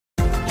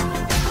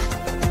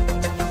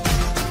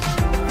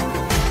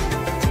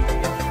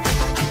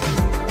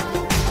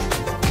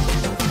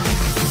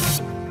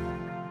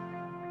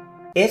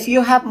If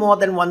you have more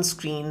than one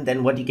screen,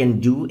 then what you can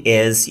do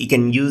is you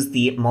can use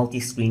the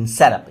multi-screen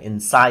setup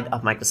inside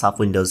of Microsoft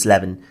Windows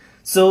 11.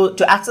 So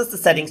to access the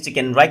settings, you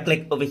can right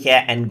click over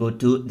here and go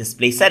to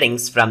display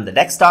settings from the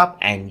desktop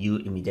and you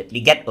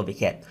immediately get over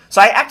here.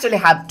 So I actually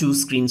have two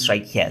screens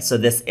right here. So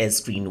this is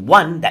screen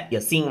 1 that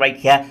you're seeing right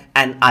here,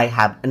 and I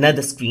have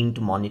another screen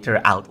to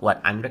monitor out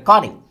what I'm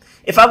recording.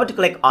 If I were to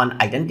click on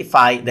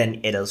identify, then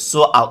it'll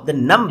show out the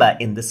number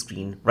in the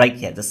screen right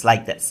here, just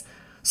like this.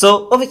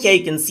 So over here,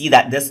 you can see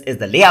that this is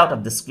the layout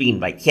of the screen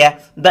right here.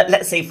 But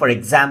let's say, for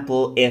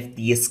example, if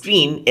the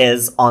screen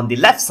is on the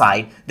left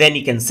side, then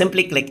you can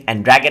simply click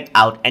and drag it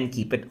out and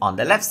keep it on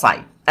the left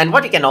side. And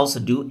what you can also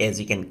do is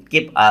you can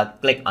click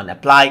on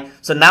apply.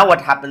 So now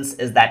what happens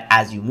is that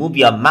as you move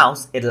your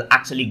mouse, it'll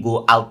actually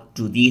go out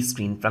to the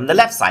screen from the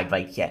left side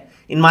right here.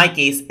 In my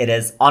case, it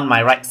is on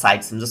my right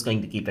side, so I'm just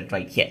going to keep it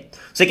right here.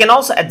 So you can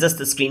also adjust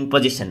the screen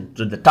position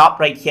to the top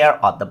right here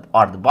or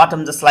the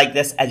bottom, just like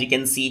this, as you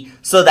can see,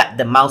 so that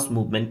the mouse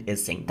movement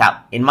is synced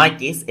out. In my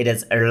case, it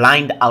is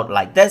aligned out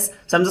like this.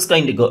 So I'm just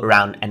going to go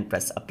around and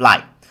press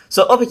apply.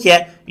 So over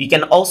here, you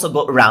can also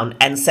go around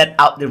and set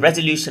out the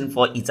resolution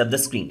for each of the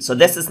screens. So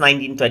this is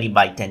 1920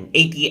 by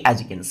 1080, as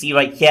you can see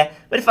right here.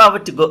 But if I were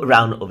to go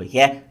around over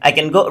here, I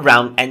can go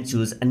around and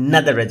choose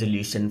another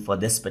resolution for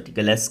this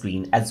particular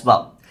screen as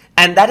well.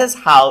 And that is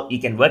how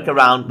you can work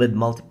around with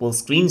multiple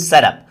screen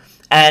setup.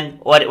 And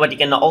what you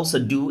can also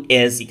do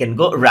is you can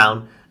go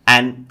around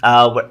and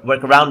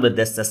work around with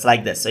this just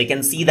like this. So you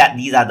can see that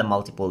these are the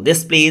multiple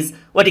displays.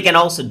 What you can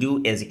also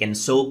do is you can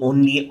show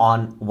only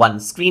on one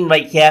screen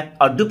right here,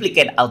 or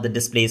duplicate out the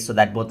displays so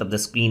that both of the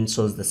screens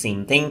shows the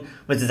same thing,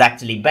 which is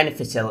actually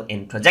beneficial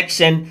in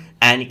projection.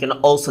 And you can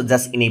also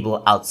just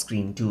enable out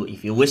screen too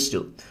if you wish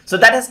to. So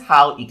that is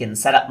how you can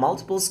set up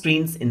multiple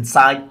screens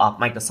inside of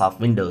Microsoft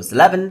Windows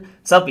 11.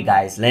 So hope you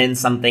guys learned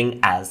something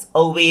as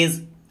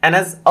always. And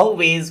as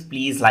always,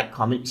 please like,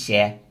 comment,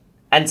 share,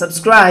 and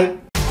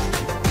subscribe.